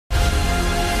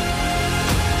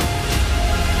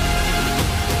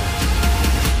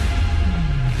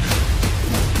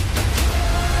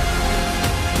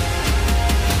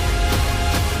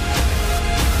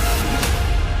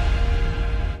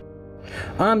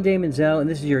I'm Daemonxel, and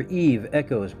this is your Eve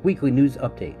Echoes weekly news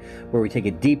update, where we take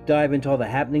a deep dive into all the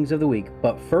happenings of the week.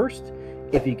 But first,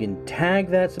 if you can tag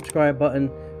that subscribe button,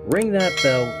 ring that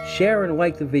bell, share and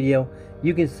like the video,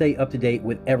 you can stay up to date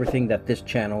with everything that this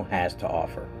channel has to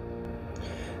offer.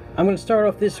 I'm going to start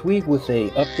off this week with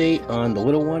a update on the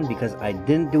little one, because I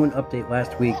didn't do an update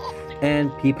last week,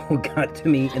 and people got to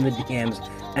me in the DMs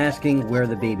asking where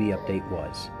the baby update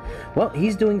was. Well,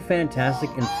 he's doing fantastic.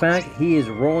 In fact, he is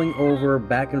rolling over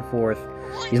back and forth.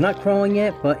 He's not crawling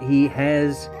yet, but he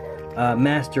has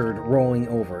mastered rolling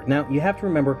over. Now, you have to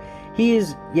remember, he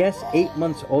is, yes, 8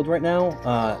 months old right now,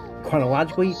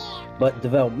 chronologically, but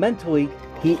developmentally,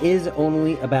 he is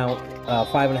only about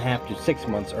 5.5 to 6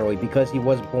 months early, because he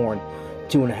was born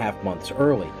 2.5 months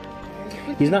early.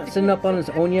 He's not sitting up on his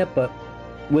own yet, but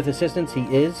with assistance, he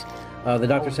is. The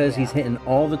doctor says he's hitting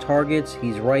all the targets.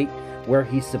 He's right where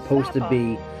he's supposed to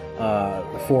be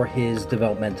for his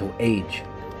developmental age.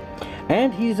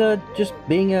 And he's just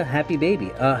being a happy baby.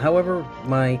 However,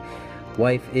 my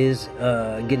wife is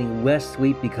getting less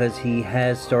sleep because he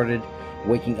has started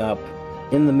waking up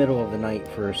in the middle of the night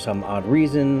for some odd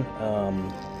reason.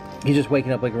 He's just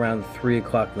waking up like around 3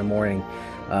 o'clock in the morning,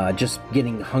 just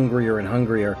getting hungrier and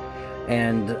hungrier.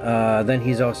 And then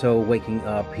he's also waking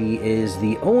up. He is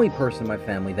the only person in my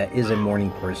family that is a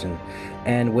morning person,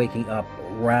 and waking up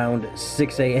around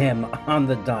 6 a.m. on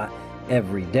the dot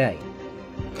every day.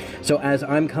 So as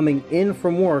I'm coming in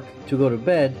from work to go to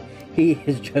bed, he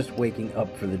is just waking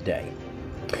up for the day.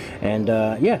 And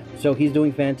yeah, so he's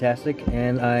doing fantastic,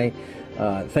 and I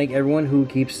thank everyone who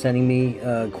keeps sending me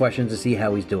questions to see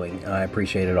how he's doing. I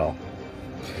appreciate it all.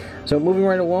 So moving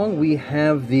right along, we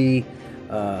have the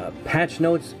patch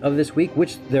notes of this week,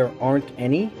 which there aren't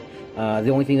any. The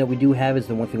only thing that we do have is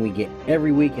the one thing we get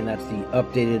every week, and that's the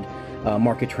updated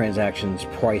market transactions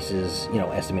prices,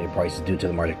 estimated prices due to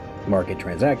the market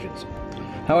transactions.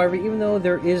 However, even though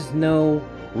there is no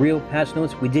real patch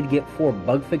notes, we did get 4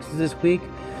 bug fixes this week.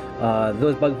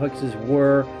 Those bug fixes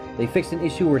were: they fixed an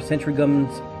issue where sentry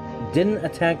guns didn't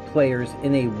attack players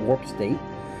in a warp state.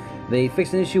 They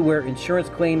fixed an issue where insurance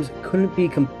claims couldn't be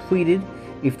completed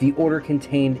if the order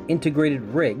contained integrated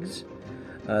rigs.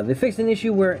 They fixed an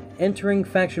issue where entering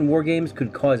faction wargames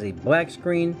could cause a black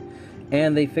screen,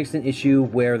 and they fixed an issue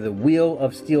where the Wheel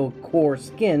of Steel core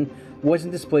skin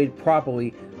wasn't displayed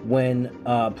properly when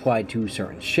applied to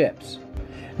certain ships.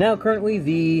 Now, currently,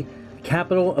 the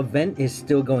Capital event is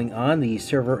still going on. The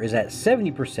server is at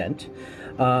 70%,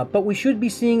 but we should be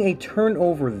seeing a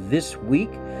turnover this week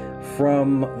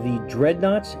from the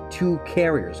dreadnoughts to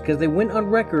carriers, because they went on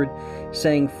record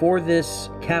saying for this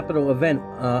Capital event,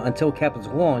 until Capital's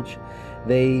launch,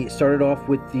 they started off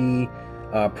with the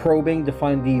probing to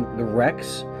find the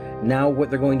wrecks. Now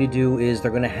what they're going to do is they're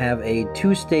going to have a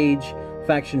 2-stage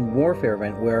faction warfare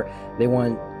event where they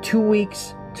want 2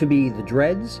 weeks to be the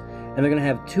dreads, and they're going to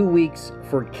have 2 weeks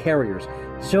for carriers,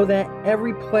 so that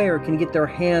every player can get their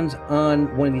hands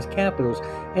on one of these Capitals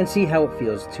and see how it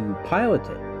feels to pilot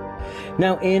it.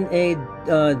 Now, in a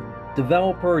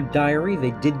developer diary,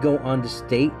 they did go on to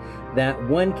state that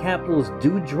when Capitals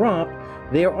do drop,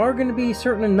 there are going to be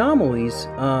certain anomalies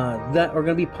that are going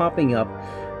to be popping up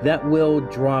that will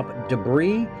drop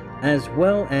debris as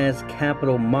well as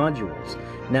Capital modules.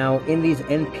 Now, in these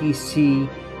NPC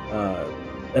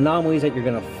anomalies that you're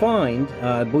going to find,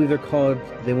 I believe they're called,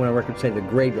 they went on record say, the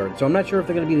graveyard. So I'm not sure if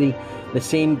they're going to be the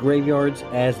same graveyards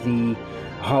as the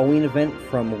Halloween event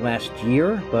from last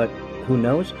year, but who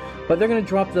knows. But they're going to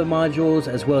drop the modules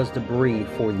as well as debris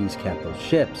for these Capital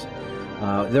ships.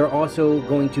 There are also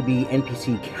going to be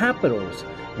NPC Capitals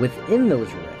within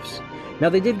those rifts. Now,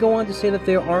 they did go on to say that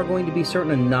there are going to be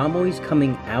certain anomalies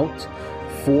coming out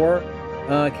for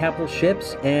Capital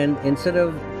ships, and instead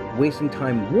of wasting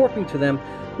time warping to them,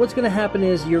 what's going to happen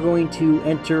is you're going to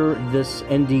enter this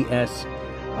NDS,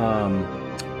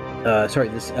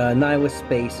 this Nihilist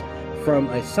space from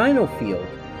a Sino field,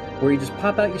 where you just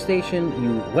pop out your station,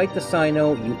 you light the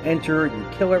Sino, you enter, you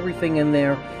kill everything in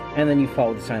there, and then you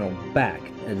follow the Sino back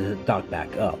and dock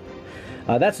back up.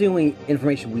 That's the only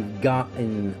information we've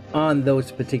gotten on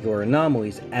those particular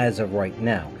anomalies as of right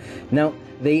now. Now,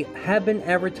 they have been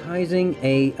advertising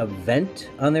an event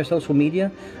on their social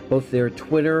media, both their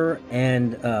Twitter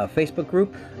and Facebook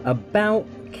group, about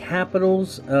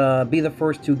Capitals. Be the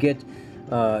first to get,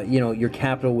 your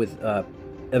Capital with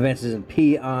advances in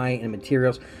PI and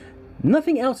materials.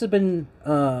 Nothing else has been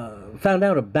found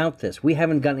out about this. We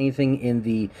haven't gotten anything in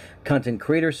the content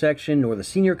creator section nor the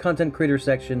senior content creator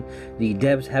section. The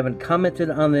devs haven't commented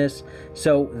on this.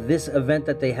 So this event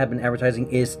that they have been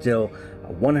advertising is still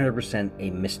 100%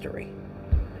 a mystery.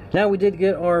 Now, we did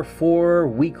get our 4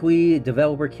 weekly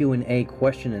developer Q&A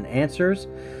question and answers.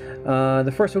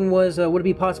 The first one was, would it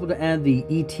be possible to add the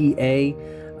ETA,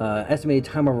 estimated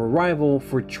time of arrival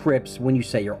for trips when you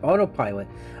set your autopilot,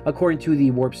 according to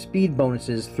the warp speed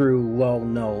bonuses through low,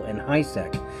 null, and high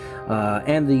sec,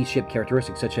 and the ship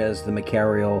characteristics such as the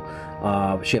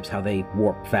Macarial ships, how they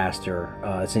warp faster,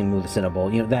 same with the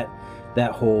Cinnabol, you know,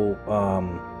 that whole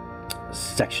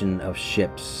section of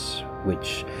ships,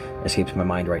 which escapes my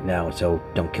mind right now, so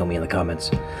don't kill me in the comments.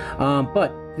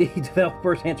 But the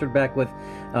developers answered back with,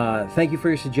 thank you for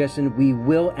your suggestion. We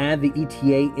will add the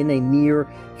ETA in a near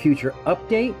future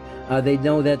update. They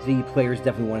know that the players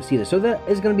definitely want to see this, so that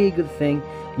is going to be a good thing.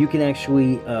 You can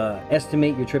actually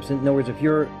estimate your trips. In other words, if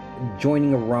you're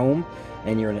joining a roam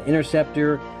and you're in an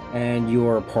interceptor and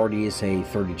your party is, say,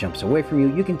 30 jumps away from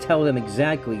you, you can tell them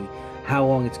exactly how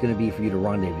long it's going to be for you to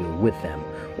rendezvous with them.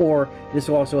 Or this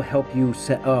will also help you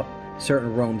set up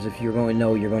certain roams if you're going to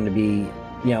know you're going to be,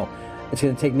 you know, it's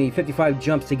going to take me 55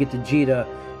 jumps to get to Jita,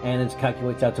 and it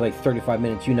calculates out to like 35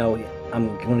 minutes. You know,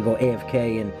 I'm going to go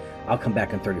AFK and I'll come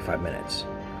back in 35 minutes.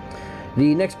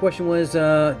 The next question was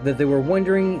that they were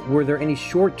wondering, were there any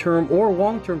short-term or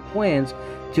long-term plans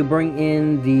to bring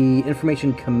in the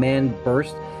information command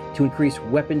burst to increase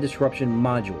weapon disruption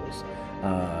modules?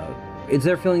 Is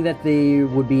their feeling that they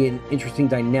would be an interesting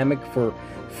dynamic for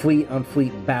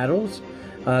fleet-on-fleet battles?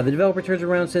 The developer turns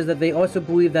around and says that they also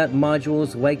believe that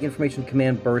modules like information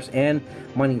command burst and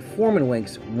mining foreman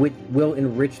links will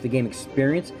enrich the game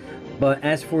experience, but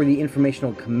as for the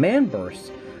informational command bursts,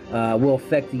 will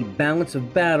affect the balance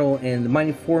of battle, and the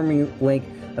mining foreman link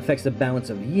affects the balance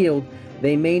of yield.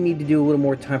 They may need to do a little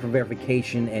more time for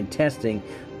verification and testing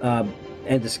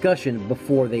and discussion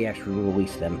before they actually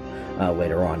release them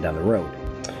later on down the road.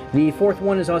 The fourth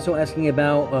one is also asking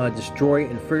about destroy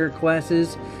and frigate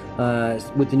classes.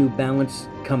 With the new balance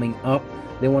coming up,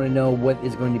 they want to know what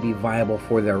is going to be viable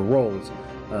for their roles.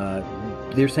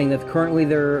 They're saying that currently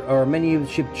there are many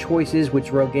ship choices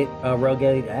which relegated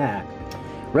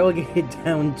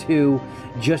down to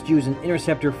just use an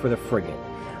interceptor for the frigate.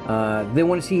 They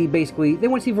want to see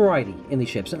variety in these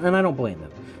ships, and I don't blame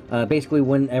them. Basically,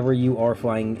 whenever you are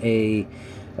flying a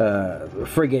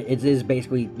frigate, it is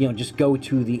basically, you know, just go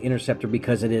to the interceptor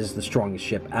because it is the strongest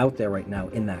ship out there right now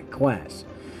in that class.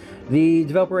 The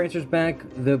developer answers back,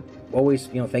 always,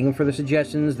 you know, thank them for the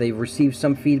suggestions. They've received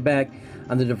some feedback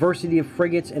on the diversity of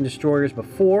frigates and destroyers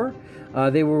before.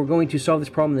 They were going to solve this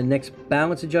problem in the next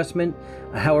balance adjustment.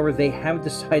 However, they haven't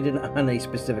decided on a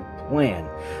specific plan.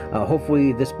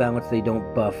 Hopefully this balance they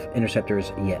don't buff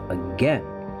interceptors yet again.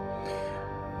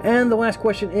 And the last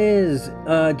question is,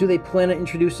 do they plan on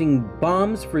introducing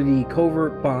bombs for the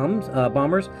covert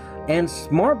bombers and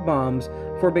smart bombs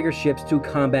for bigger ships to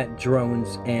combat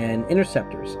drones and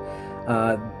interceptors?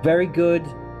 Very good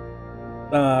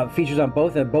features on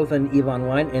both. They're both on EVE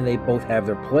Online, and they both have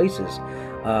their places,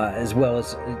 as well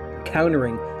as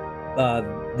countering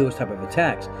those type of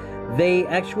attacks. They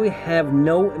actually have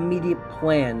no immediate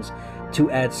plans to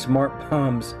add smart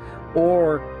bombs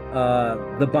or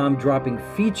the bomb dropping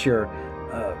feature.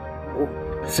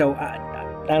 So I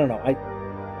don't know.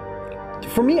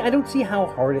 For me, I don't see how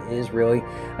hard it is, really.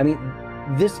 I mean,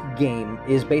 this game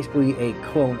is basically a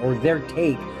clone or their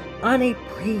take on a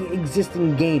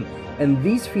pre-existing game, and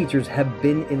these features have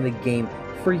been in the game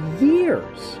for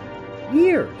years.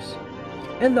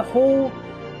 And the whole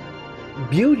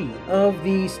beauty of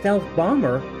the stealth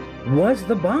bomber was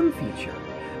the bomb feature,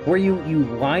 where you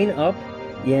line up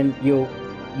and you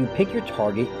pick your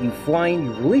target, you fly in,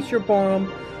 you release your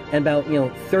bomb, and about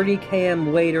 30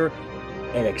 km later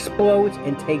it explodes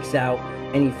and takes out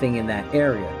anything in that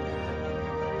area.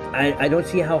 I don't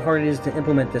see how hard it is to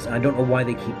implement this. I don't know why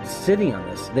they keep sitting on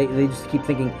this. They just keep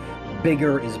thinking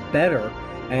bigger is better,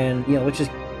 and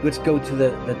let's go to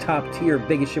the top tier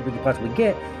biggest ship we could possibly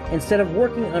get, instead of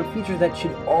working on features that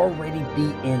should already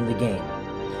be in the game.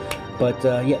 But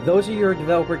yeah, those are your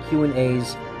developer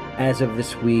Q&As as of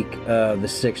this week, the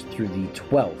 6th through the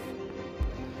 12th.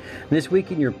 This week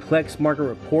in your Plex market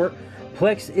report,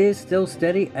 Plex is still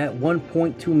steady at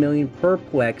 1.2 million per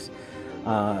Plex.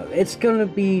 It's going to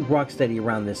be rock steady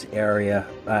around this area,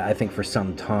 I think, for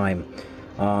some time.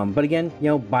 But again,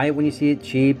 buy it when you see it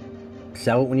cheap,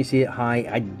 sell it when you see it high.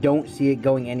 I don't see it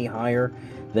going any higher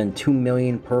than 2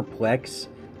 million per Plex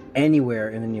anywhere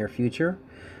in the near future.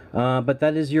 But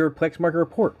that is your Plex market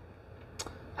report.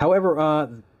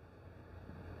 However,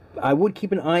 I would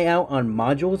keep an eye out on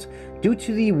modules. Due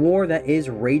to the war that is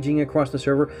raging across the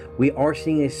server, we are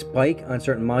seeing a spike on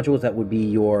certain modules. That would be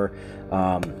your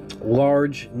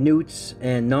large newts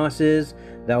and nosses.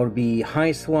 That would be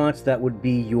high slots. That would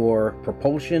be your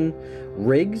propulsion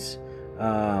rigs.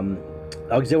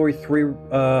 Auxiliary 3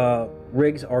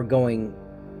 rigs are going,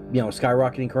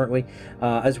 skyrocketing currently,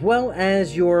 as well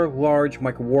as your large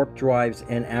micro warp drives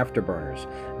and afterburners.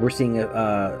 We're seeing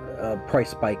a price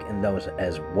spike in those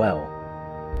as well.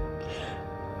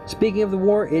 Speaking of the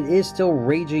war, it is still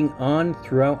raging on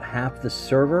throughout half the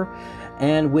server,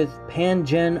 and with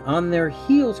Pantheon on their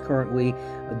heels currently,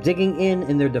 digging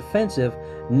in their defensive,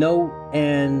 No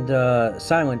and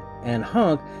Silent and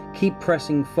Honk keep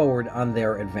pressing forward on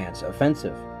their advanced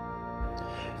offensive.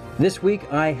 This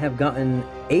week I have gotten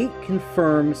 8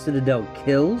 confirmed Citadel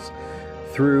kills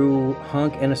through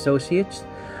Honk and Associates,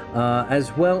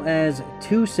 as well as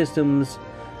 2 systems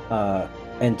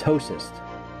and Tosist.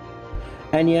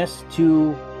 And yes,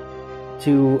 to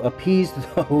appease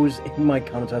those in my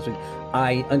comments last week,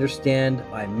 I understand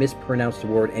I mispronounced the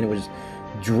word and it was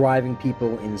driving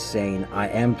people insane. I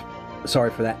am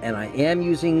sorry for that, and I am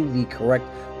using the correct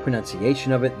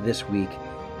pronunciation of it this week.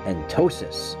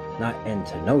 Entosis, not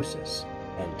entenosis.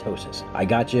 Entosis. I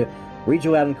got you. Read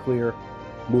you loud and clear.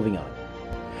 Moving on.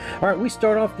 Alright, we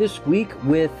start off this week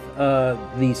with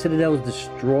the Citadel is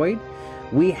destroyed.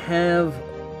 We have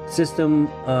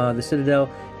the Citadel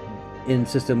in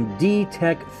system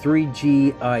D-Tech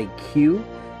 3G IQ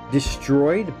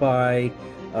destroyed by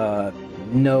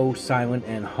No, Silent,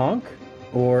 and Honk,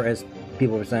 or as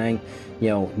people are saying,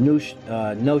 no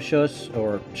shush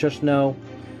or shush no.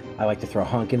 I like to throw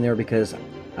Honk in there because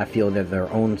I feel they're their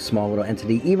own small little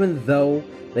entity. Even though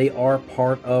they are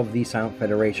part of the Silent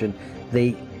Federation,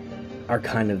 they are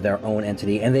kind of their own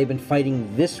entity, and they've been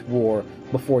fighting this war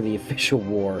before the official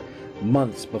war,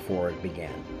 months before it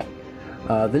began.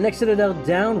 The next Citadel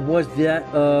down was that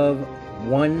of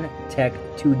 1-Tech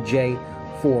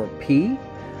 2J4P.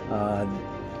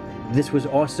 This was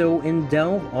also in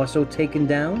Delve, also taken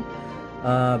down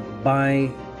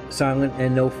by Silent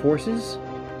and No forces.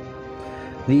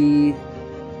 The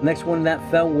next one that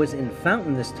fell was in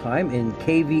Fountain this time, in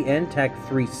KVN Tech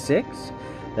 36.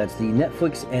 That's the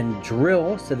Netflix and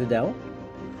Drill Citadel.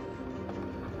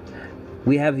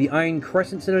 We have the Iron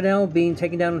Crescent Citadel being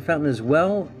taken down in Fountain as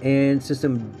well, in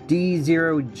system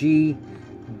D0GD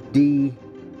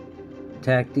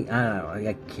Tac D. I don't know,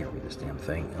 I can't read this damn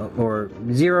thing. Or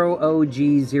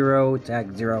 0OG0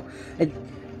 Tac 0.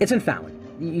 It's in Fountain.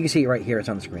 You can see it right here. It's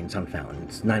on the screen. It's on Fountain.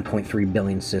 It's 9.3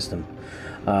 billion system.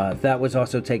 That was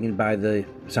also taken by the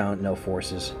Silent No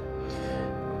forces.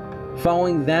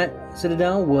 Following that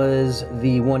Citadel was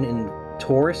the one in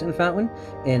Taurus in Fountain,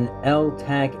 in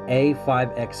LTAC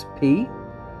A5XP.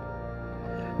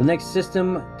 The next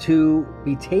system to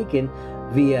be taken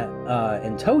via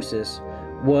Entosis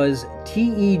was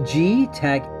TEG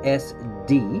TAC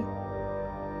SD.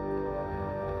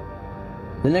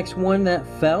 The next one that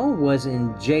fell was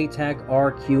in JTAC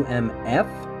RQMF.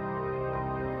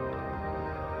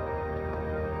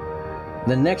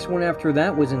 The next one after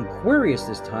that was in Aquarius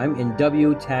this time, in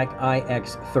WTAC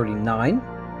IX39.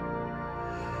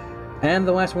 And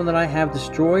the last one that I have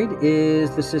destroyed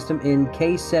is the system in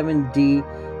K7D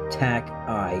TAC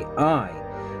II.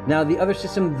 Now, the other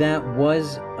system that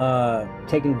was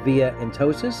taken via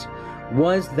Entosis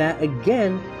was that,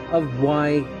 again, of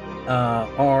YRNJ.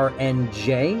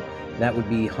 That would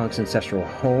be Honk's ancestral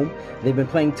home. They've been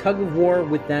playing tug of war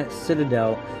with that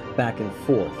Citadel back and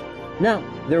forth. Now,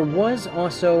 there was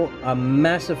also a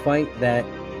massive fight that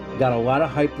got a lot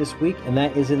of hype this week, and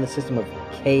that is in the system of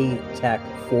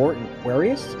KTAC4 in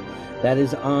Aquarius. That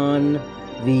is on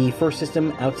the first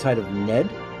system outside of Ned.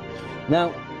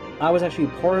 Now, I was actually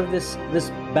part of this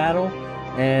battle,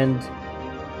 and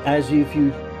if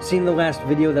you've seen the last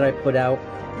video that I put out,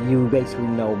 you basically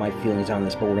know my feelings on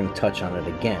this, but we're going to touch on it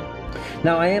again.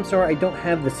 Now, I am sorry I don't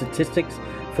have the statistics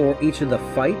for each of the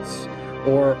fights,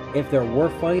 or if there were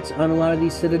fights on a lot of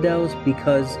these Citadels,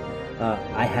 because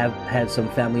I have had some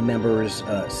family members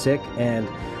sick, and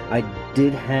I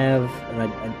did have,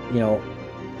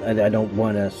 and I don't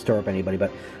want to stir up anybody,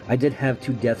 but I did have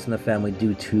 2 deaths in the family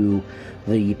due to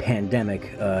the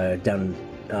pandemic down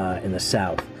in the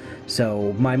south.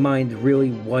 So my mind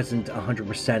really wasn't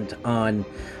 100% on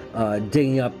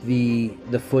digging up the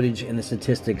footage and the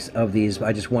statistics of these.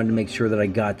 I just wanted to make sure that I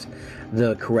got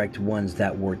the correct ones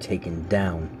that were taken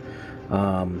down.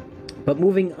 But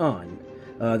moving on,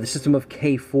 the system of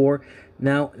K4.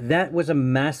 Now, that was a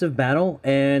massive battle,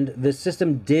 and the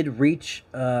system did reach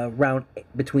around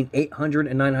between 800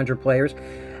 and 900 players.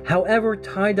 However,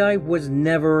 tie-dye was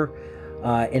never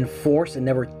enforced and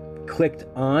never clicked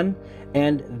on,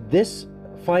 and this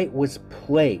fight was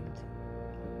plagued,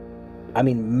 I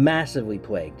mean massively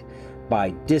plagued,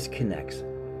 by disconnects,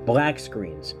 black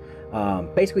screens,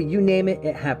 basically you name it,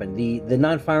 it happened. The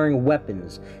non-firing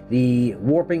weapons, the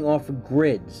warping off of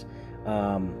grids.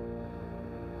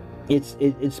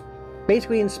 It's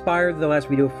basically inspired the last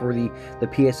video for the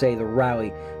PSA, the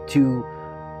rally, to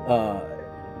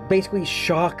basically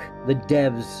shock the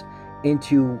devs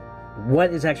into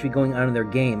what is actually going on in their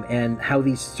game and how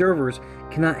these servers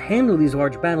cannot handle these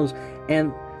large battles,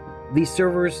 and these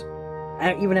servers,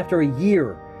 even after a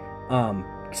year,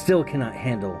 still cannot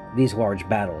handle these large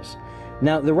battles.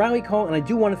 Now, the rally call, and I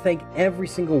do want to thank every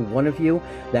single one of you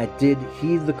that did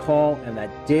heed the call and that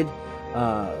did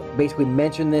basically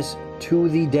mention this to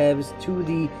the devs, to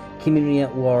the community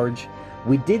at large.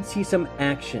 We did see some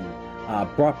action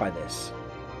brought by this.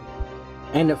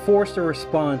 And it forced a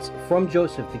response from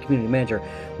Joseph, the community manager,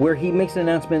 where he makes an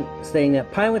announcement saying that,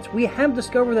 "Pilots, we have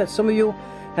discovered that some of you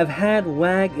have had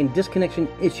lag and disconnection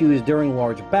issues during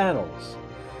large battles."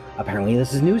 Apparently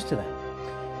this is news to them.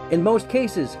 In most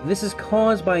cases, this is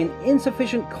caused by an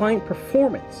insufficient client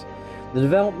performance. The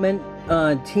development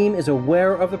team is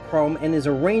aware of the problem and is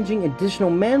arranging additional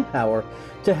manpower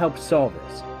to help solve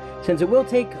this. Since it will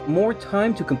take more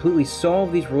time to completely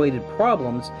solve these related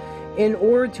problems, in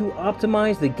order to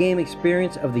optimize the game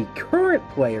experience of the current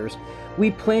players,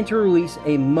 we plan to release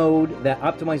a mode that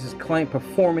optimizes client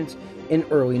performance in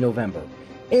early November.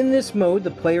 In this mode,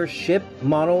 the player's ship,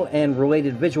 model, and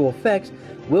related visual effects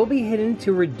will be hidden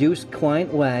to reduce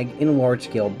client lag in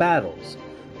large-scale battles.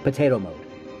 Potato mode.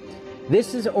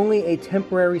 This is only a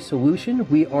temporary solution.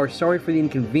 We are sorry for the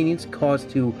inconvenience caused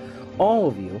to all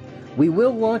of you. We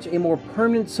will launch a more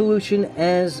permanent solution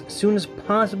as soon as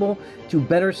possible to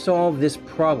better solve this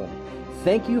problem.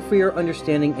 Thank you for your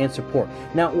understanding and support.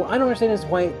 Now, what I don't understand is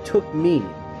why it took me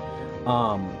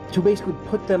to basically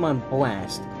put them on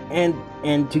blast and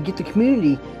to get the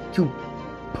community to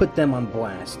put them on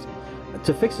blast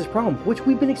to fix this problem, which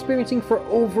we've been experiencing for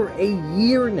over a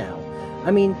year now.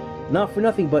 I mean, not for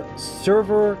nothing, but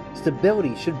server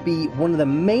stability should be one of the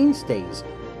mainstays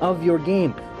of your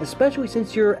game, especially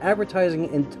since you're advertising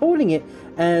and touting it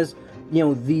as, you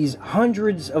know, these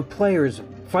hundreds of players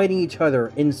fighting each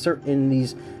other in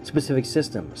these specific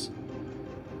systems.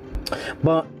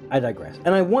 But I digress,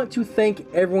 and I want to thank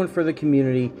everyone for the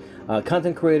community,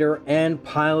 content creator and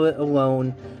pilot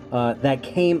alone, that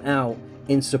came out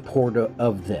in support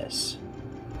of this.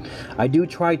 I do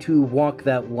try to walk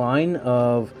that line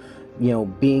of, you know,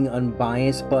 being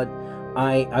unbiased, but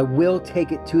I will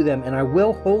take it to them, and I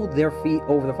will hold their feet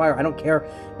over the fire. I don't care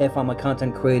if I'm a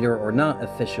content creator or not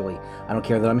officially. I don't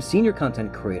care that I'm a senior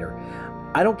content creator.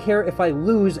 I don't care if I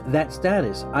lose that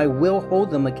status. I will hold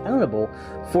them accountable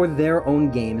for their own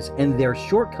games and their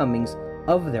shortcomings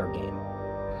of their game.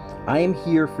 I am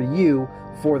here for you,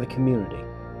 for the community.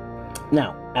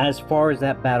 Now, as far as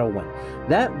that battle went,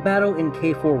 that battle in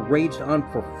K4 raged on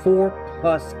for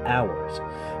 4+ hours.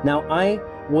 Now, I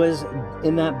was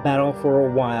in that battle for a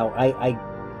while.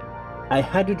 I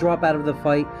had to drop out of the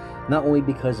fight, not only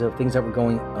because of things that were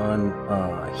going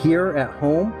on here at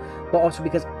home, but also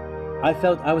because I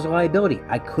felt I was a liability.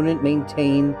 I couldn't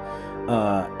maintain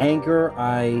anger.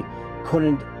 I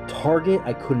couldn't target.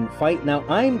 I couldn't fight. Now,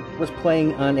 I was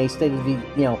playing on a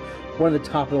one of the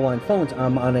top of the line phones.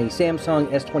 I'm on a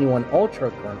Samsung S21 Ultra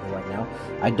currently right now.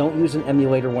 I don't use an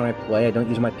emulator when I play. I don't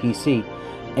use my PC.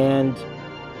 And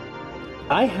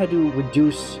I had to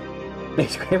reduce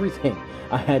basically everything.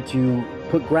 I had to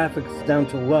put graphics down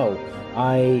to low.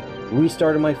 I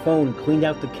restarted my phone, cleaned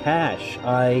out the cache.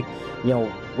 I,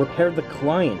 repaired the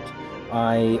client.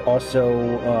 I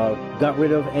also got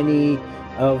rid of any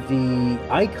of the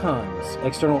icons,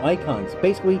 external icons.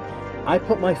 Basically, I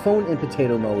put my phone in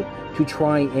potato mode to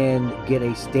try and get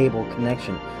a stable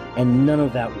connection, and none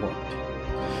of that worked.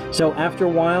 So after a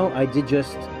while, I did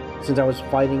just, since I was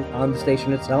fighting on the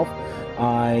station itself,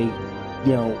 I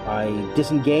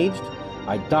disengaged,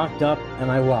 I docked up, and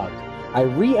I logged. I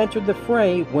re-entered the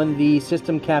fray when the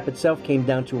system cap itself came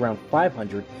down to around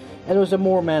 500, and it was a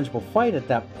more manageable fight at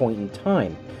that point in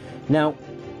time. Now,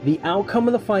 the outcome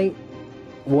of the fight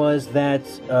was that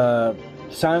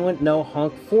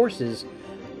SHHNOHONK forces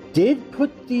did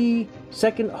put the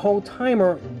second hull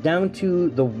timer down to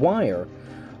the wire,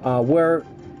 where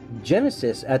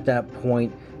Genesis at that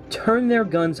point turned their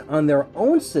guns on their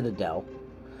own citadel,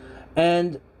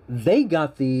 and they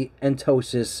got the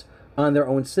entosis on their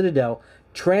own citadel,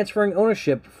 transferring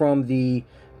ownership from the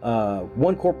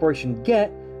one corporation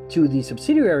Get to the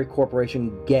subsidiary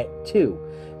corporation get 2.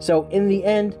 So in the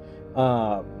end,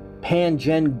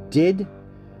 Pantheon did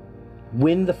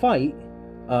win the fight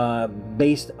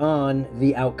based on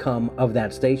the outcome of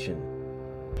that station.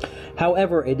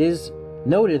 However, it is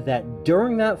noted that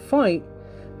during that fight,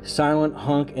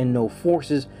 SHHNOHONK and No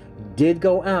Forces did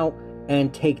go out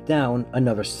and take down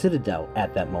another citadel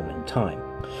at that moment in time.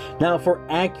 Now, for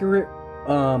accurate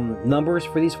numbers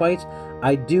for these fights,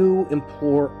 I do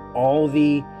implore all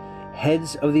the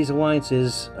heads of these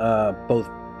alliances, both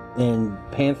in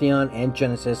Pantheon and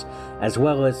Genesis, as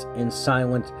well as in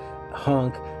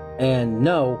SHHNOHONK and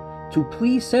No, to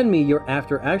please send me your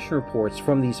after-action reports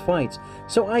from these fights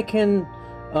so I can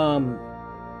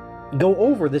go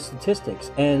over the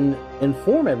statistics and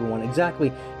inform everyone exactly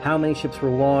how many ships were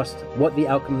lost, what the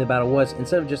outcome of the battle was,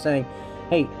 instead of just saying,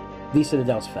 hey, these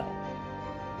citadels fell.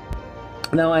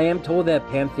 Now, I am told that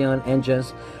Pantheon and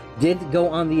Genesis did go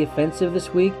on the offensive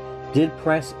this week, did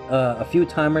press a few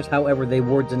timers, however, they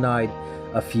were denied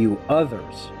a few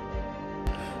others.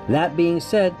 That being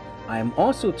said, I am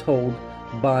also told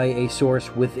by a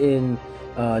source within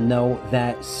No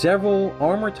that several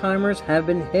armor timers have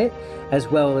been hit, as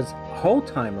well as hull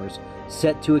timers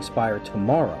set to expire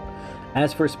tomorrow.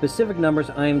 As for specific numbers,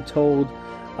 I am told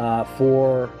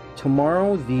for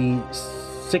tomorrow, the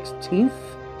 17th,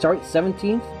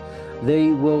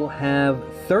 they will have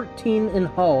 13 in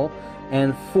hull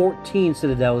and 14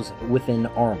 citadels within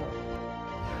armor.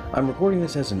 I'm recording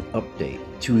this as an update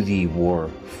to the War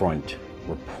Front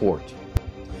report.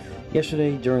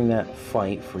 Yesterday, during that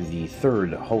fight for the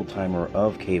third hull timer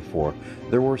of K4,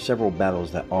 there were several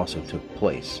battles that also took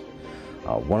place.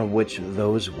 One of which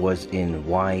those was in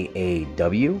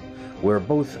YAW, where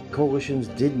both coalitions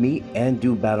did meet and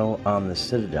do battle on the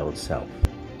citadel itself.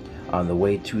 On the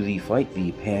way to the fight,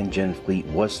 the Pantheon fleet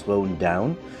was slowed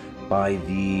down by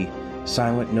the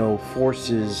silent no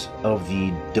forces of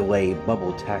the delay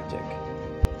bubble tactic.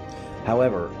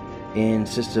 However, in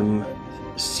system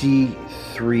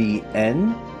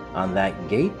C3N on that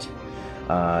gate,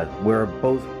 where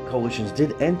both coalitions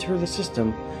did enter the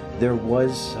system, there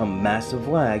was some massive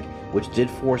lag, which did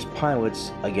force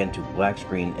pilots again to black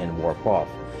screen and warp off.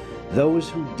 Those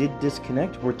who did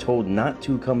disconnect were told not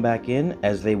to come back in,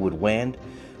 as they would land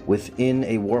within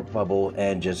a warp bubble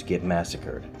and just get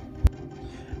massacred.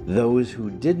 Those who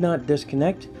did not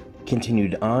disconnect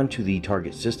continued on to the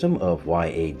target system of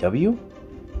YAW,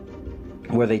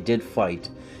 where they did fight,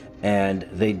 and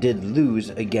they did lose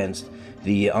against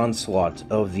the onslaught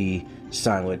of the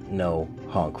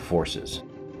SHHNOHONK forces.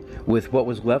 With what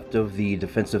was left of the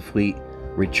defensive fleet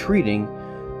retreating,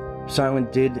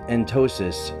 Silent did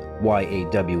entosis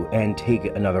YAW and take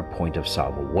another point of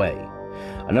salve away.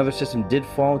 Another system did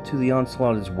fall to the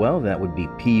onslaught as well, that would be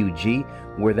PUG,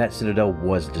 where that citadel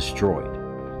was destroyed.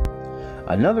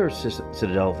 Another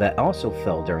citadel that also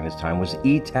fell during this time was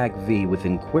ETAC-V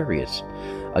within Aquarius.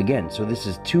 Again, so this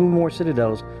is 2 more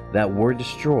citadels that were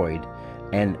destroyed,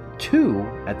 and 2,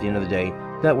 at the end of the day,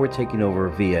 that were taken over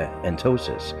via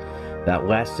entosis. That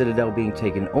last citadel being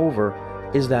taken over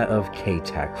is that of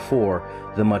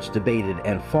KTAC-4, the much debated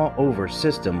and fought over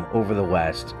system over the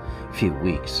last few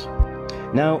weeks.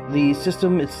 Now, the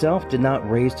system itself did not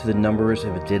raise to the numbers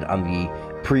if it did on the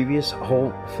previous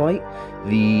whole fight.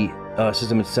 The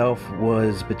system itself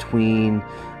was between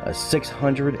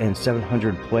 600 and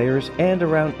 700 players and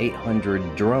around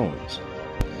 800 drones.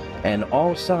 And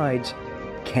all sides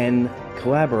can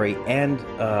collaborate and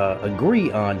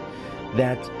agree on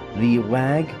that the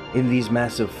lag in these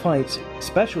massive fights,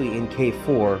 especially in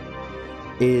K4,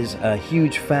 is a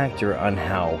huge factor on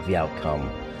how the outcome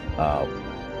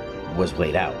was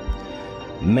laid out.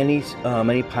 Many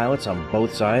pilots on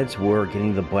both sides were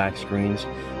getting the black screens,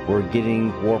 were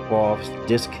getting warp-offs,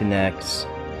 disconnects,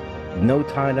 no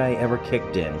tie-dye ever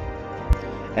kicked in.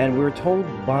 And we were told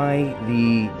by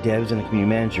the devs and the community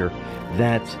manager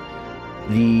that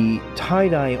the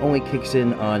tie-dye only kicks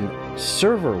in on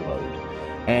server load,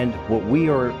 and what we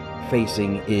are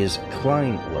facing is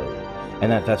client load,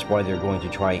 and that's why they're going to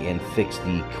try and fix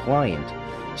the client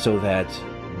so that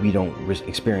we don't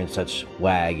experience such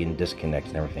lag and disconnects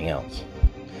and everything else.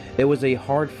 It was a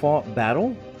hard-fought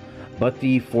battle, but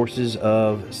the forces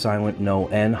of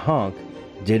SHHNOHONK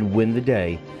did win the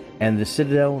day, and the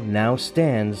Citadel now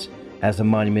stands as a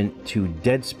monument to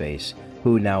Dead Space,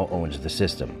 who now owns the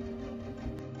system.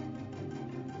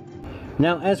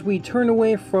 Now, as we turn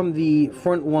away from the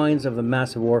front lines of the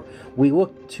massive war, we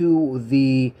look to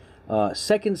the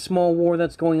second small war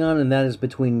that's going on, and that is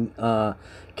between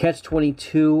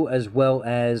Catch-22 as well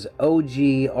as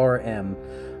OGRM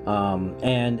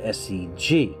and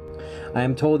SCG. I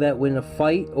am told that when a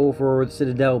fight over the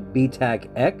Citadel BTAC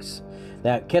X,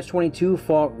 that Catch-22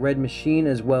 fought Red Machine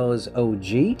as well as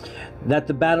OG, that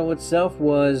the battle itself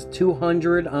was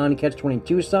 200 on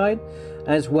Catch-22 side,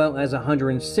 as well as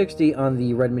 160 on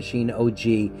the Red Machine, OG,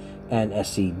 and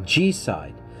SCG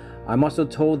side. I'm also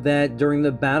told that during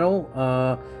the battle,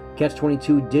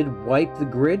 Catch-22 did wipe the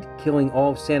grid, killing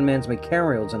all of Sandman's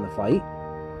Macarials in the fight.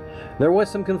 There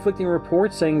was some conflicting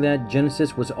reports saying that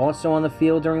Genesis was also on the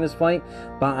field during this fight,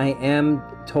 but I am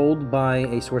told by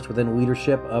a source within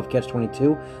leadership of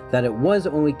Catch-22 that it was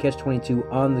only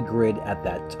Catch-22 on the grid at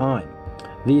that time.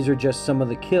 These are just some of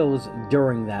the kills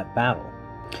during that battle.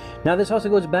 Now this also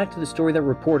goes back to the story that we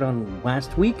reported on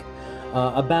last week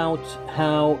about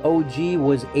how OG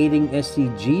was aiding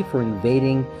SCG for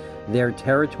invading their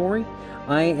territory.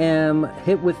 I am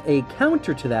hit with a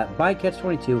counter to that by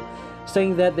Catch-22,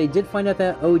 saying that they did find out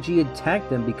that OG attacked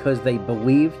them because they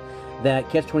believed that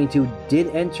Catch-22 did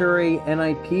enter a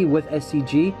NIP with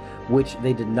SCG, which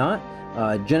they did not.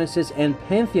 Genesis and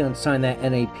Pantheon signed that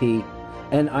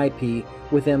NIP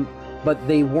with them, but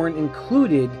they weren't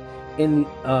included in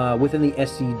within the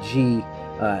SCG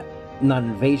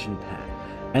non-invasion pact,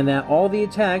 and that all the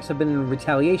attacks have been in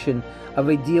retaliation of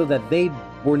a deal that they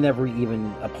were never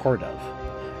even a part of.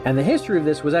 And the history of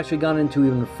this was actually gone into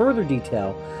even further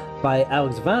detail by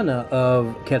Alex Vanna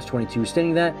of Catch-22,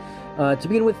 stating that to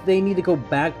begin with, they need to go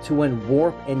back to when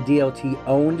Warp and DLT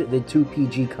owned the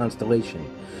 2PG constellation.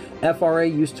 FRA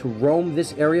used to roam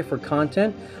this area for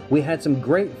content. We had some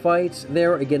great fights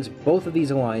there against both of these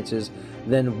alliances.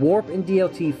 Then Warp and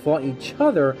DLT fought each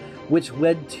other, which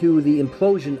led to the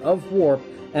implosion of Warp,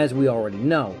 as we already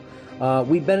know.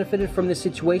 We benefited from this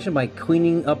situation by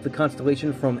cleaning up the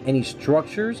constellation from any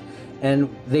structures,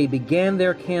 and they began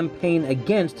their campaign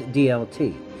against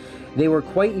DLT. They were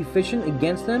quite efficient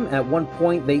against them. At one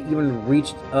point, they even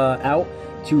reached out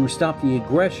to stop the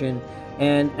aggression,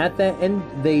 and at that end,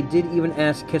 they did even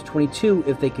ask Catch-22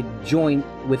 if they could join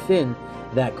within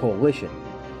that coalition.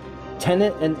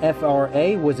 Tenet and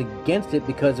FRA was against it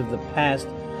because of the past,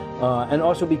 and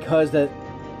also because that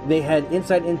they had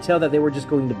inside intel that they were just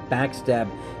going to backstab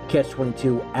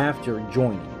Catch-22 after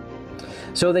joining.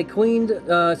 So they cleaned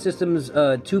systems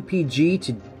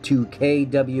 2PG to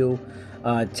KW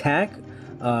TAC.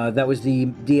 That was the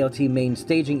DLT main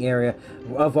staging area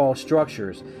of all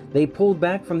structures. They pulled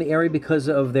back from the area because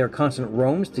of their constant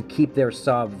roams to keep their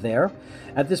SOV there.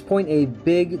 At this point, a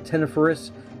big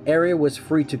Teneferous area was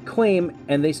free to claim,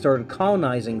 and they started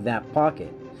colonizing that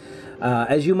pocket.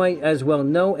 As you might as well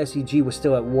know, SCG was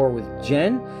still at war with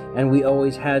Gen, and we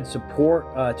always had support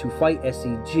to fight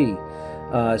SCG.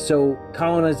 So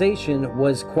colonization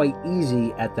was quite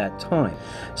easy at that time.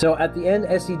 So at the end,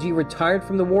 SCG retired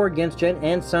from the war against Gen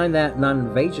and signed that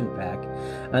non-invasion pact,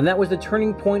 and that was the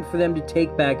turning point for them to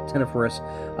take back Teneferous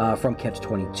from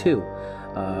Catch-22.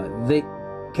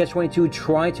 Catch-22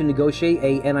 tried to negotiate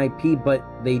a NIP, but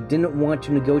they didn't want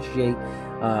to negotiate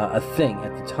a thing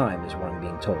at the time, is what I'm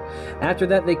being told. After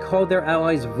that, they called their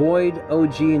allies Void,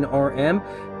 OG, and RM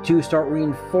to start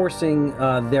reinforcing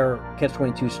their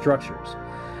Catch-22 structures.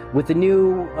 With the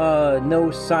new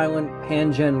no silent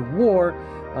pan-gen war,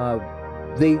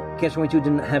 Catch-22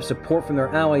 didn't have support from their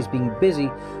allies being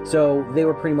busy, so they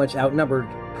were pretty much outnumbered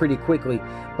pretty quickly,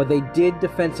 but they did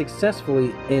defend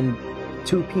successfully in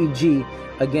 2PG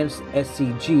against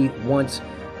SCG once,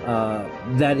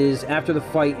 that is, after the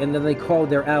fight, and then they called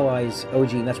their allies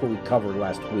OG, and that's what we covered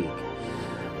last week.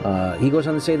 He goes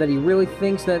on to say that he really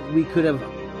thinks that they could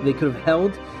have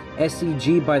held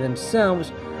SCG by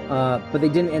themselves, but they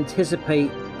didn't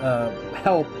anticipate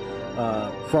help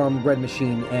from Red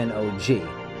Machine and OG.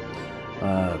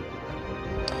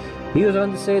 He goes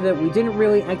on to say that we didn't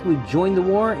really actively join the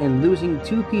war, and losing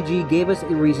 2PG gave us a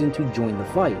reason to join the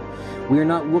fight. We are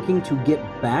not looking to get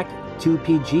back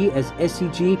 2PG, as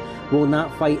SCG will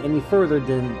not fight any further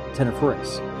than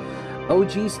Teneferous.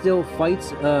 OG still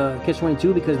fights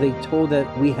Catch-22 because they told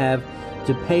that we have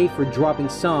to pay for dropping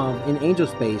SOV in Angel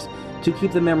Space to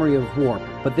keep the memory of Warp,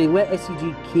 but they let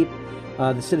SCG keep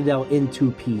the Citadel in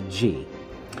 2PG.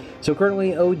 So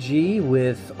currently OG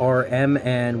with RM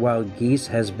and Wild Geese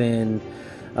has been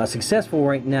successful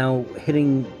right now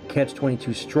hitting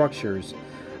Catch-22 structures.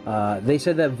 They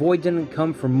said that Void didn't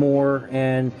come for more,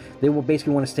 and they will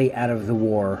basically want to stay out of the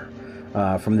war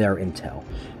from their intel.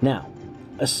 Now,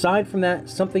 aside from that,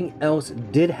 something else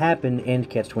did happen in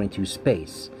Catch-22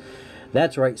 space.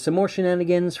 That's right, some more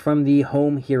shenanigans from the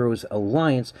Home Heroes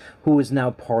Alliance, who is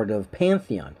now part of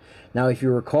Pantheon. Now, if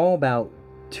you recall, about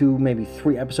 2, maybe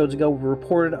 3 episodes ago, we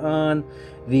reported on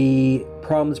the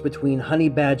problems between honey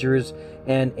badgers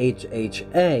and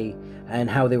HHA and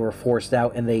how they were forced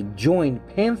out and they joined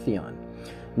Pantheon.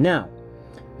 Now,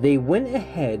 they went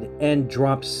ahead and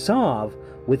dropped Sov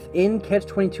within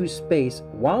Catch-22 space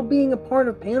while being a part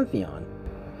of Pantheon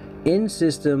in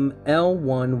system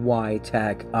L1Y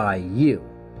TAC IU.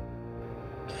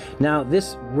 Now,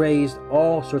 this raised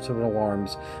all sorts of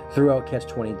alarms throughout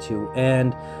Catch-22,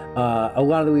 and a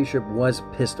lot of the leadership was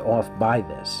pissed off by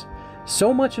this.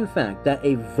 So much, in fact, that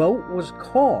a vote was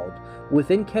called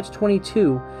within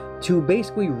Catch-22 to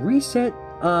basically reset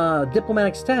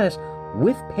diplomatic status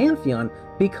with Pantheon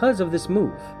because of this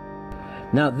move.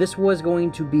 Now, this was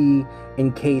going to be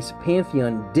in case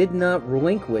Pantheon did not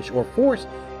relinquish or force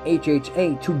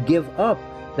HHA to give up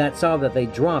that Sov that they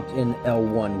dropped in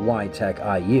L1Y TAC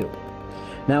IU.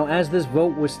 Now, as this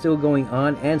vote was still going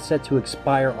on and set to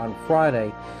expire on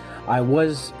Friday, I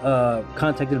was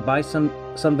contacted by some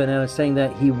banana saying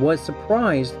that he was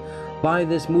surprised by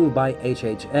this move by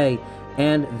HHA,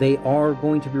 and they are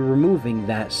going to be removing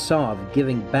that Sov,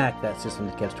 giving back that system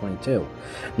to Catch-22.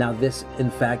 Now, this, in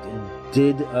fact,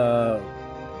 did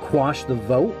quash the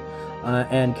vote,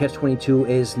 and Catch-22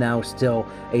 is now still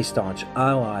a staunch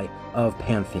ally of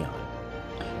Pantheon.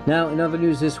 Now, in other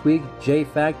news this week,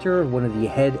 JFactor, one of the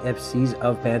head FCs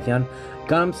of Pantheon,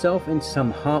 got himself in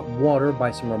some hot water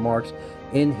by some remarks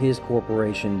in his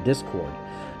corporation Discord.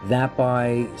 That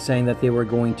by saying that they were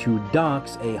going to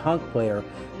dox a Honk player,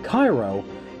 Cairo,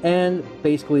 and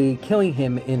basically killing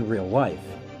him in real life.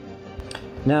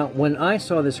 Now, when I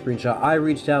saw this screenshot, I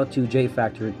reached out to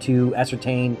JFactor to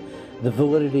ascertain the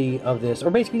validity of this,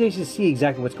 or basically to see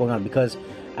exactly what's going on, because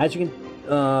as you can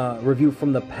review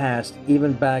from the past,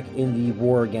 even back in the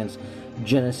war against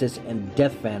Genesis and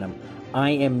Death Phantom, I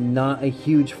am not a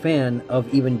huge fan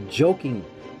of even joking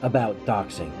about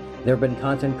doxing. There have been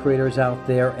content creators out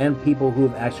there and people who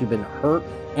have actually been hurt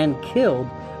and killed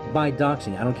by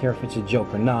doxing. I don't care if it's a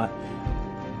joke or not.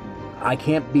 I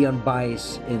can't be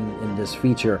unbiased in this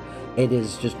feature. It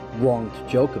is just wrong to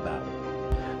joke about.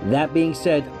 That being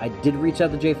said, I did reach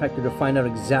out to JFactor to find out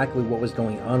exactly what was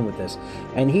going on with this.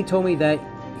 And he told me that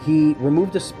he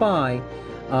removed a spy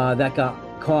that got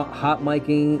caught hot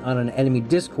micing on an enemy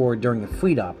Discord during a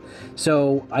fleet op.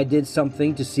 So I did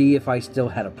something to see if I still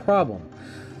had a problem.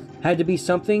 Had to be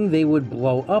something they would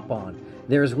blow up on.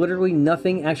 There's literally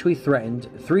nothing actually threatened.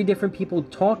 3 different people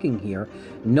talking here.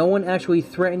 No one actually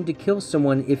threatened to kill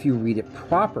someone if you read it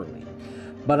properly.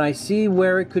 But I see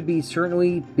where it could be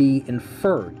certainly be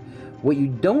inferred. What you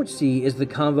don't see is the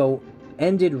convo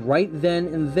ended right then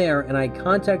and there, and I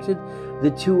contacted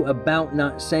the 2 about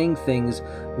not saying things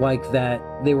like that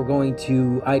they were going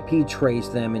to IP trace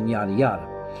them and yada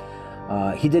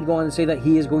yada. He did go on to say that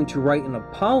he is going to write an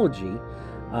apology,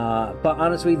 but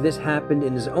honestly this happened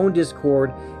in his own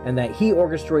Discord, and that he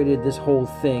orchestrated this whole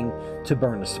thing to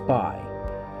burn a spy,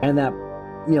 and that,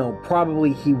 you know,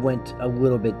 probably he went a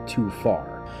little bit too far.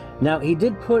 Now, he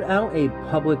did put out a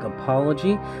public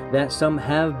apology that some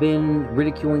have been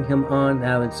ridiculing him on.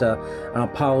 Now, it's an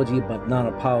apology, but not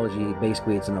an apology.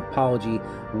 Basically, it's an apology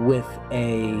with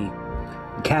a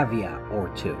caveat or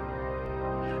 2.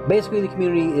 Basically, the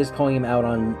community is calling him out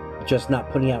on just not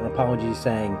putting out an apology,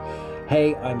 saying,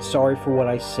 hey, I'm sorry for what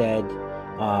I said.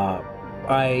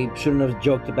 I shouldn't have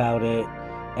joked about it,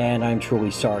 and I'm truly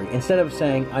sorry. Instead of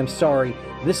saying, I'm sorry,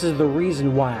 this is the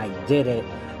reason why I did it,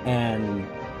 and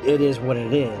it is what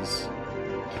it is.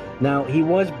 Now, he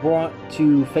was brought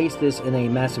to face this in a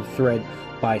massive thread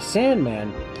by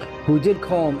Sandman, who did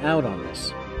call him out on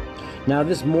this. Now,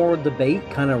 this moral debate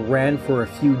kind of ran for a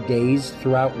few days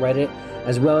throughout Reddit,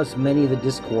 as well as many of the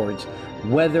Discords,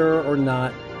 whether or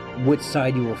not which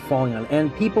side you were falling on.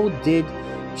 And people did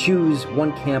choose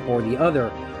one camp or the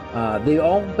other. They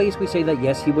all basically say that,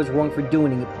 yes, he was wrong for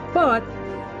doing it, but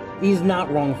he's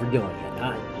not wrong for doing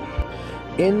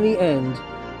it. In the end,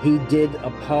 he did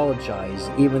apologize,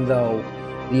 even though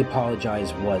the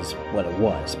apologize was what it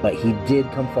was. But he did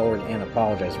come forward and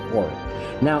apologize for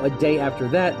it. Now, a day after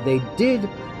that, they did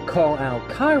call out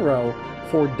Cairo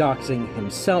for doxing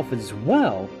himself as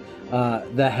well.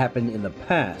 That happened in the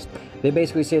past. They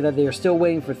basically say that they are still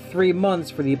waiting for 3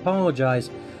 months for the apologies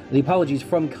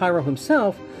from Cairo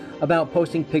himself about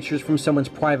posting pictures from someone's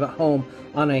private home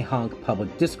on a Honk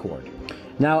public Discord.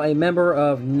 Now, a member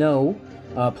of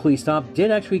Please Stop did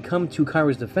actually come to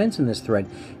Cairo's defense in this thread,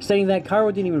 stating that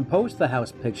Cairo didn't even post the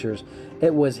house pictures.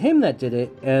 It was him that did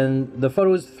it, and the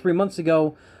photos 3 months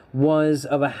ago was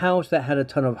of a house that had a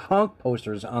ton of Honk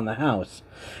posters on the house,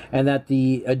 and that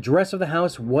the address of the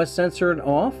house was censored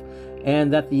off,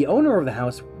 and that the owner of the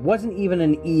house wasn't even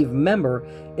an EVE member,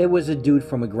 it was a dude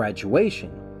from a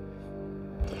graduation.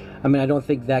 I mean, I don't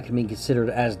think that can be considered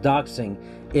as doxing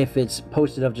if it's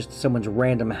posted of just someone's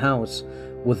random house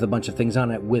with a bunch of things on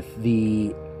it with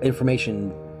the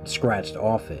information scratched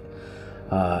off it.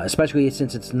 Especially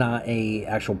since it's not a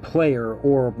actual player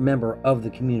or member of the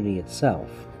community itself.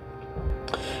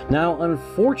 Now,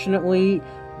 unfortunately,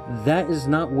 that is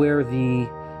not where the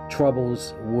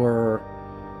troubles were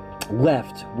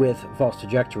left with False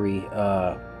Trajectory,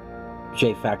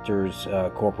 JFactor's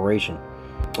corporation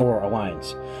or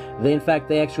alliance. They, in fact,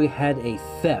 they actually had a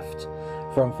theft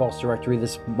from False Trajectory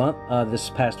this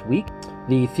past week.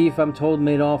 The thief, I'm told,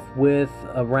 made off with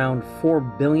around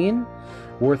 $4 billion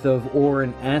worth of ore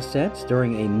and assets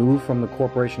during a move from the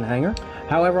corporation hangar.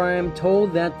 However, I am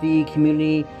told that the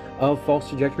community of False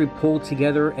Trajectory pulled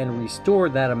together and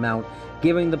restored that amount,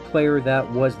 giving the player that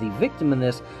was the victim in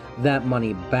this that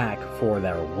money back for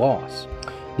their loss.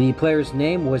 The player's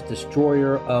name was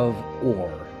Destroyer of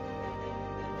Ore.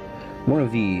 One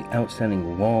of the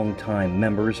outstanding long-time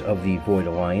members of the Void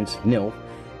Alliance, Nilf,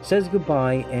 says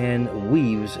goodbye and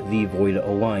leaves the Void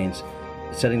Alliance,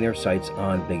 setting their sights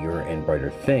on bigger and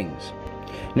brighter things.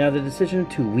 Now, the decision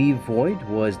to leave Void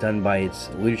was done by its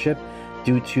leadership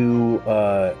due to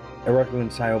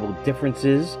irreconcilable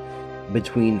differences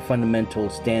between fundamental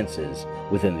stances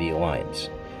within the Alliance.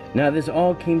 Now, this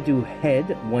all came to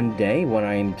head one day when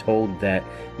I am told that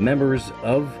members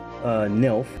of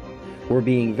Nilf were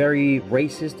being very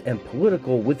racist and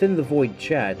political within the Void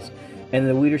chats, and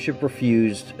the leadership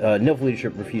refused, Nilf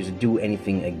leadership refused to do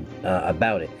anything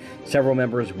about it. Several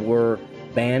members were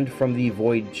banned from the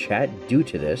Void chat due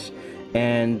to this,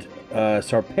 and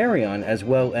Sarperion, as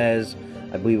well as,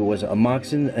 I believe it was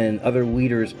Amoxen and other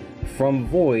leaders from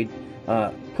Void,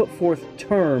 put forth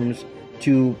terms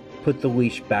to put the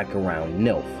leash back around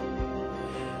Nilf.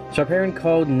 Sarperion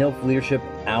called Nilf leadership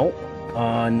out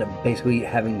on basically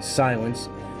having silence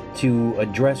to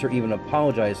address or even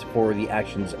apologize for the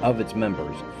actions of its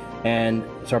members. And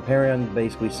Sarperion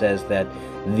basically says that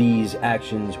these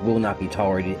actions will not be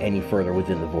tolerated any further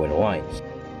within the Void Alliance.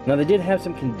 Now, they did have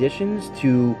some conditions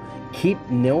to keep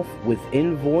Nilf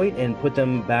within Void and put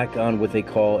them back on what they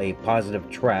call a positive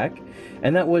track,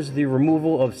 and that was the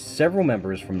removal of several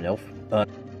members from Nilf,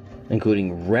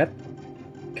 including Rep,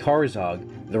 Karzog,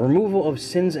 the removal of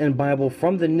Sins and Bible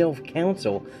from the Nilf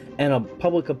Council, and a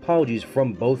public apologies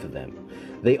from both of them.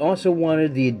 They also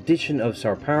wanted the addition of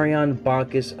Sarperion,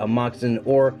 Bacchus, Amoxen,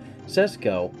 or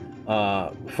Sesko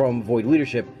from Void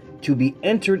leadership to be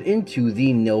entered into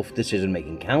the Nilf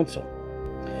Decision-Making Council.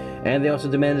 And they also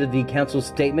demanded the Council's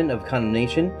statement of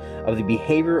condemnation of the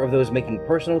behavior of those making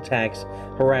personal attacks,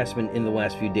 harassment in the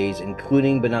last few days,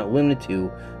 including but not limited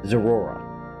to Zerora.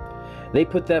 They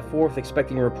put that forth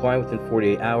expecting a reply within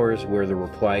 48 hours, where the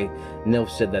reply, Nilf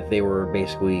said that they were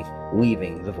basically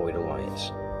leaving the Void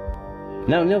Alliance.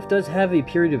 Now, Nilf does have a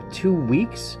period of 2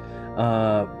 weeks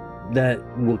that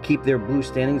will keep their blue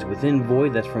standings within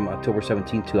Void. That's from October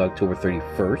 17th to October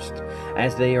 31st,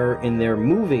 as they are in their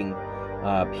moving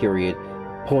period,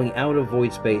 pulling out of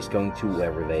Void space, going to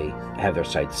wherever they have their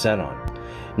sights set on.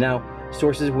 Now,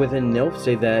 sources within Nilf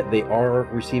say that they are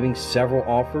receiving several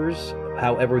offers.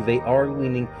 However, they are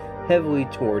leaning heavily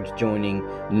towards joining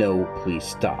No Please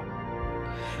Stop.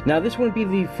 Now, this wouldn't be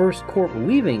the first corp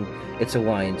leaving its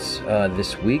alliance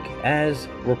this week, as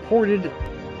reported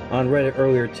on Reddit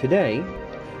earlier today,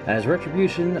 as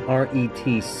Retribution,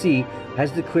 RETC, has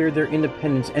declared their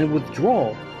independence and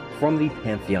withdrawal from the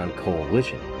Pantheon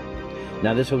Coalition.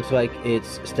 Now, this looks like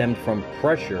it's stemmed from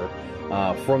pressure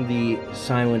from the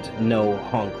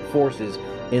SHHNOHONK forces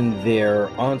in their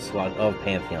onslaught of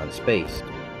Pantheon space.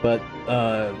 But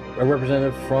a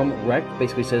representative from REC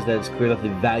basically says that it's clear that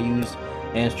the values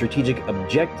and strategic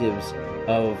objectives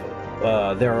of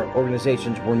their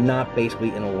organizations were not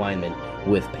basically in alignment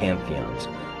with Pantheon's,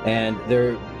 and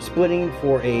they're splitting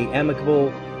for a amicable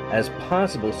as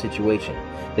possible situation.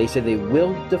 They said they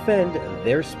will defend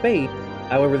their space,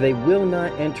 however they will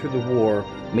not enter the war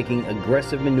making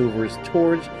aggressive maneuvers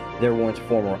towards their once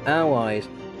former allies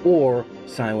or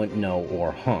Silent No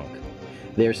or Honk.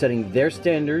 They are setting their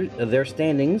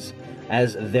standings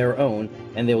as their own,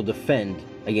 and they will defend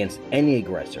against any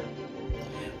aggressor.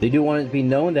 They do want it to be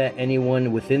known that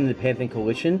anyone within the Pantheon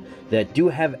Coalition that do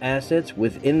have assets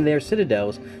within their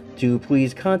citadels to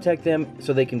please contact them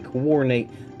so they can coordinate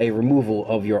a removal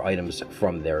of your items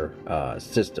from their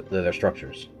their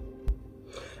structures.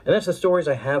 And that's the stories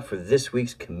I have for this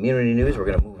week's community news. We're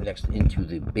going to move next into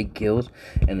the big kills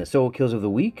and the solo kills of the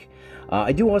week.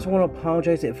 I do also want to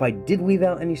apologize if I did leave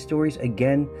out any stories.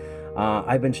 Again,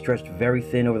 I've been stretched very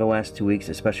thin over the last 2 weeks,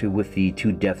 especially with the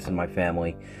 2 deaths in my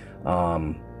family.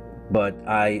 But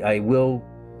I will,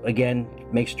 again,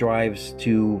 make strides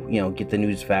to, get the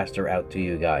news faster out to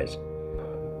you guys.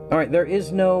 Alright, there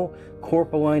is no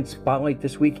Corp Alliance Spotlight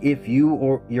this week. If you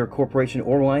or your corporation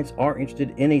or alliance are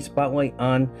interested in a spotlight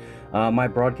on my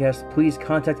broadcast, please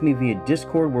contact me via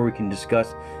Discord, where we can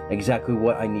discuss exactly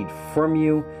what I need from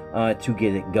you to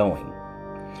get it going.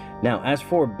 Now, as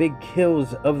for big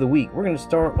kills of the week, we're going to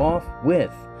start off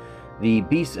with the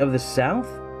Beasts of the South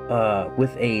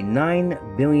with a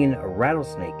 9 billion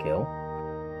rattlesnake kill.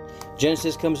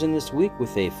 Genesis comes in this week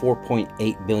with a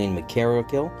 4.8 billion Macario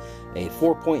kill, a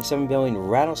 4.7 billion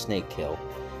rattlesnake kill,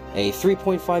 a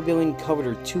 3.5 billion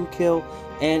Coveter 2 kill,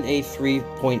 and a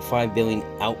 3.5 billion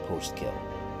outpost kill.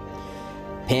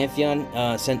 Pantheon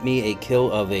sent me a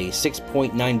kill of a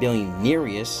 6.9 billion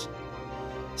Nereus.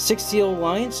 6 Seal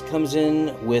Alliance comes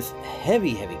in with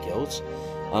heavy kills,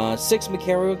 6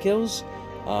 Macario kills,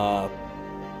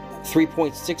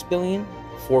 3.6 billion,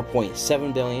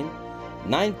 4.7 billion,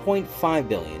 9.5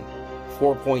 billion,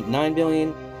 4.9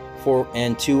 billion,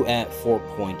 and 2 at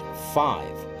 4.5.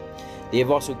 They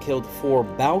have also killed 4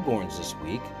 Balgorns this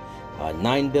week,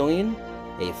 9 billion,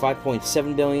 a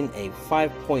 5.7 billion, a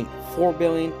 5.4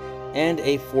 billion, and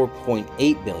a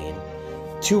 4.8 billion.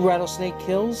 2 Rattlesnake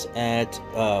kills at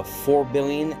 4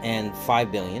 billion and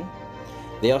 5 billion.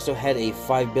 They also had a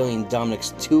 5 billion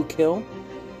Daemonxel 2 kill,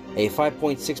 a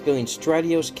 5.6 billion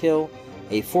Stratios kill,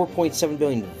 a 4.7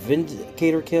 billion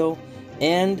Vindicator kill,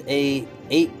 and a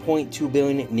 8.2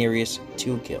 billion Nereus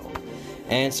 2 kill.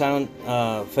 And Silent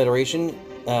Federation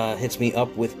hits me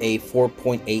up with a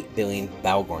 4.8 billion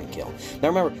Balgorn kill. Now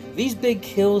remember, these big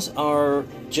kills are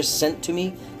just sent to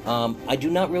me. I do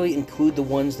not really include the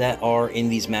ones that are in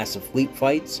these massive fleet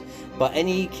fights, but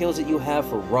any kills that you have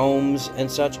for roams and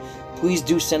such, please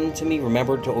do send them to me.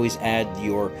 Remember to always add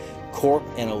your corp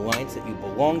and alliance that you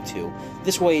belong to.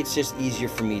 This way it's just easier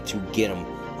for me to get them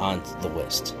on the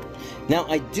list. Now,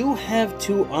 I do have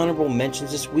 2 honorable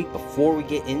mentions this week before we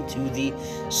get into the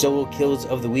solo kills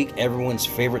of the week, everyone's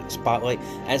favorite spotlight,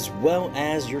 as well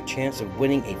as your chance of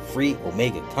winning a free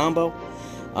Omega combo.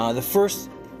 The first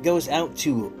goes out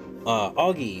to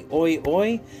Augie Oi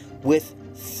Oi with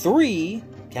 3,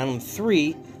 count them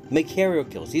 3, Macario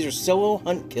kills. These are solo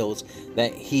hunt kills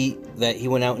that he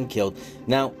went out and killed.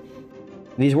 Now,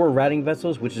 these were ratting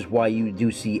vessels, which is why you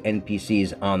do see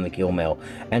NPCs on the kill mail,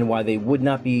 and why they would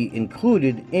not be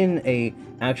included in a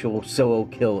actual solo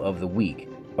kill of the week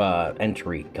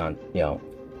entry, for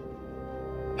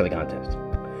the contest.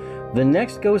 The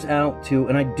next goes out to,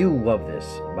 and I do love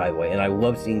this, by the way, and I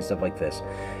love seeing stuff like this,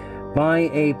 by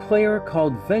a player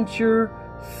called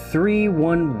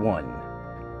Venture311.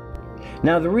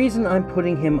 Now, the reason I'm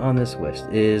putting him on this list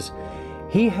is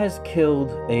he has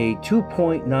killed a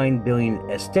 2.9 billion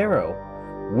Estero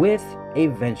with a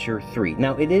Venture 3.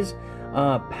 Now, it is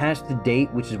past the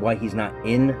date, which is why he's not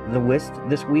in the list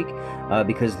this week,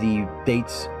 because the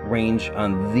dates range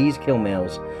on these kill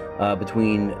mails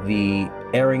between the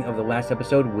airing of the last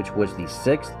episode, which was the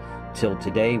 6th, till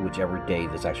today, whichever day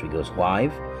this actually goes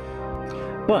live.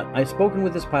 But I've spoken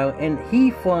with this pilot, and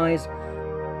he flies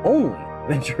only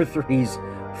Venture 3s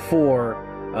for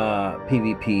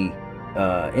PvP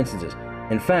instances.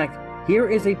 In fact, here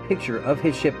is a picture of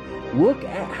his ship. Look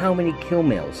at how many kill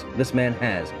mails this man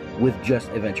has with just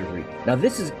Adventure 3. Now,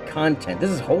 this is content. This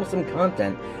is wholesome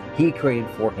content he created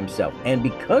for himself, and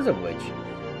because of which,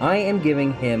 I am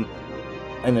giving him,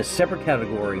 in a separate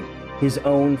category, his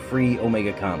own free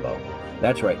Omega combo.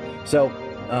 That's right. So,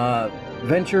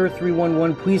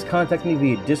 Venture311, please contact me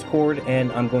via Discord,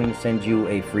 and I'm going to send you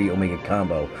a free Omega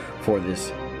combo for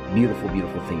this beautiful,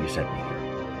 beautiful thing you sent me here.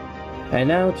 And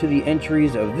now to the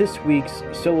entries of this week's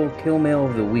Solo Kill Mail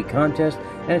of the Week contest,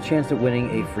 and a chance at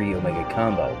winning a free Omega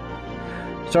combo.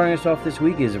 Starting us off this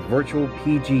week is Virtual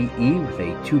PGE with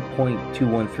a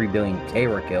 2.213 billion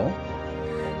Terra kill.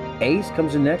 Ace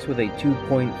comes in next with a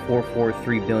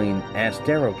 2.443 billion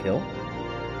Astero kill.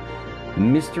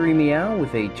 Mystery Meow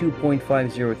with a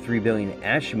 2.503 billion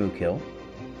Ashimu kill.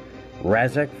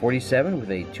 Razak47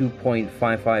 with a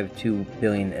 2.552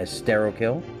 billion Estero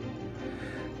kill.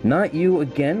 Not You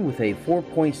again with a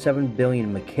 4.7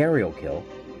 billion Macario kill.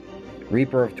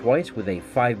 Reaper of Twice with a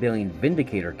 5 billion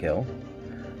Vindicator kill.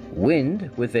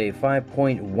 Wind with a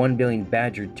 5.1 billion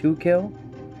Badger 2 kill.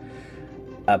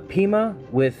 Pima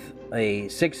with a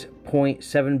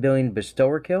 6.7 billion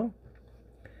Bestower kill.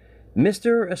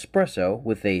 Mr. Espresso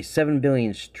with a 7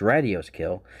 billion Stratios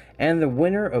kill. And the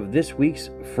winner of this week's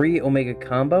free Omega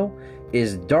combo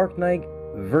is Dark Knight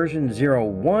version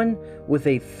 01 with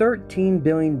a 13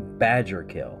 billion Badger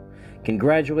kill.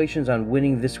 Congratulations on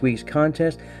winning this week's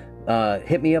contest.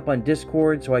 Hit me up on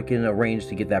Discord so I can arrange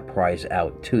to get that prize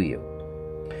out to you.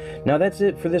 Now that's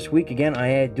it for this week. Again,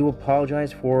 I do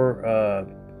apologize for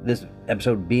this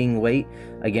episode being late.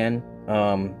 Again,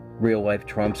 real life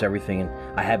trumps everything,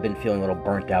 and I have been feeling a little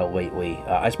burnt out lately.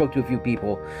 I spoke to a few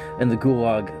people in the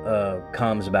Gulag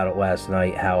comms about it last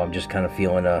night, how I'm just kind of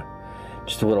feeling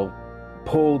just a little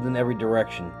pulled in every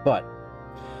direction. But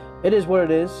it is what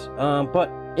it is.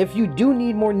 But if you do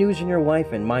need more news in your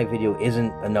life and my video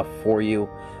isn't enough for you,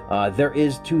 there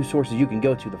is 2 sources you can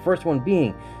go to. The first one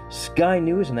being Sky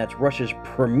News, and that's Russia's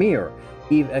premier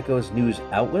Eve Echoes news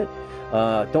outlet.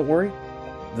 Don't worry,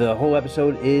 the whole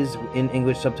episode is in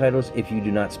English subtitles if you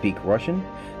do not speak Russian.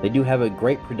 They do have a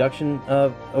great production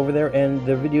over there, and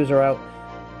the videos are out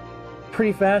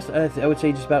pretty fast. I would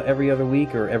say just about every other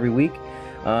week or every week.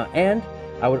 And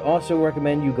I would also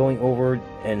recommend you going over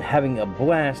and having a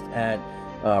blast at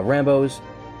Rambo's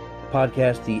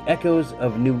podcast, The Echoes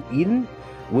of New Eden,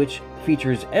 which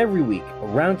features every week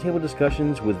roundtable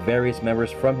discussions with various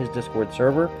members from his Discord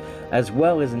server, as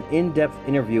well as an in-depth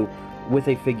interview with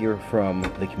a figure from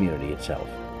the community itself.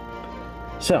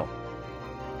 So,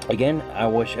 again, I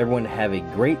wish everyone to have a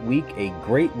great week, a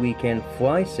great weekend,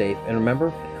 fly safe, and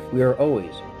remember, we are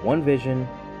always one vision,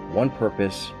 one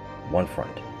purpose, one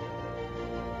front.